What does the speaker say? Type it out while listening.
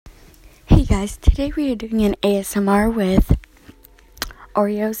guys, today we are doing an ASMR with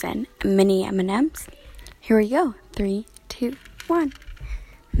Oreos and mini M&Ms. Here we go. 3, 2, 1.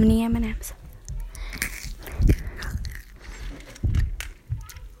 Mini M&Ms.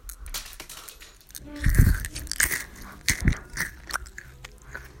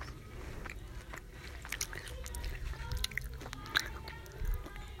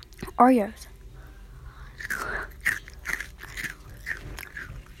 Oreos.